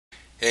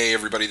Hey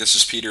everybody, this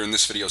is Peter. In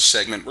this video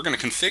segment, we're going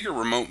to configure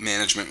remote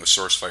management with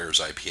Sourcefire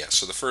IPS.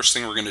 So the first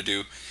thing we're going to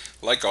do,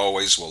 like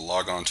always, we'll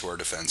log on to our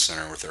Defense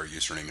Center with our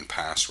username and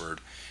password.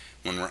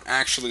 When we're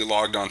actually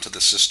logged onto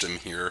the system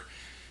here,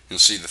 you'll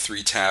see the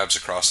three tabs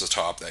across the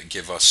top that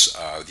give us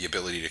the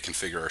ability to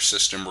configure our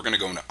system. We're going to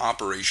go into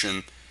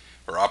Operations,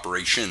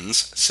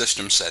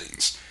 System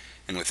Settings.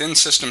 And within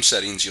System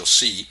Settings, you'll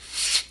see,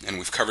 and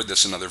we've covered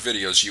this in other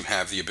videos, you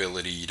have the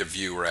ability to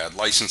view or add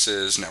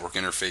licenses, network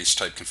interface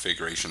type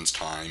configurations,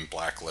 time,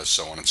 blacklist,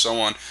 so on and so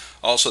on.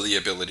 Also the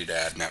ability to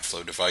add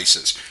NetFlow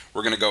devices.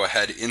 We're going to go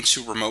ahead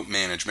into Remote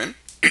Management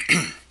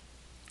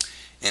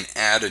and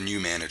add a new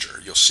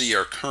manager. You'll see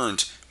our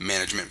current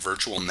management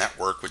virtual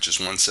network, which is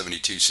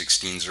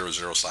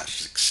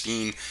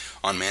 172.16.00/16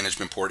 on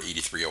management port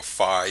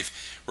 8305.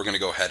 We're going to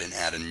go ahead and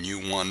add a new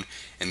one.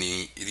 And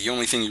the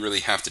only thing you really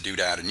have to do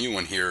to add a new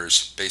one here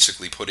is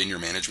basically put in your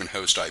management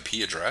host IP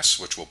address,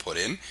 which we'll put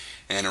in,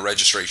 and a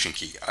registration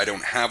key. I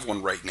don't have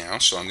one right now,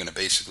 so I'm going to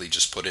basically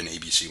just put in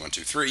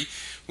ABC123.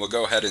 We'll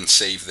go ahead and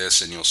save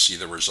this, and you'll see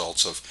the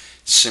results of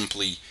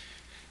simply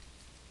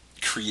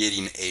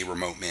creating a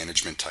remote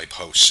management type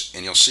host.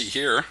 And you'll see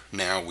here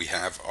now we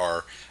have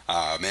our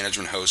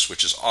management host,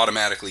 which is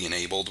automatically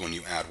enabled when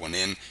you add one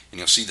in, and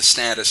you'll see the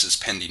status is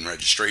pending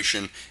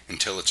registration.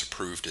 Until it's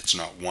approved, it's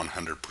not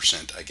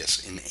 100%, I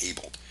guess,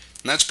 enabled.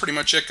 And that's pretty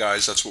much it,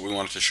 guys. That's what we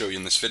wanted to show you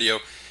in this video.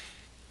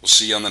 We'll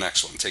see you on the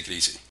next one. Take it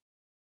easy.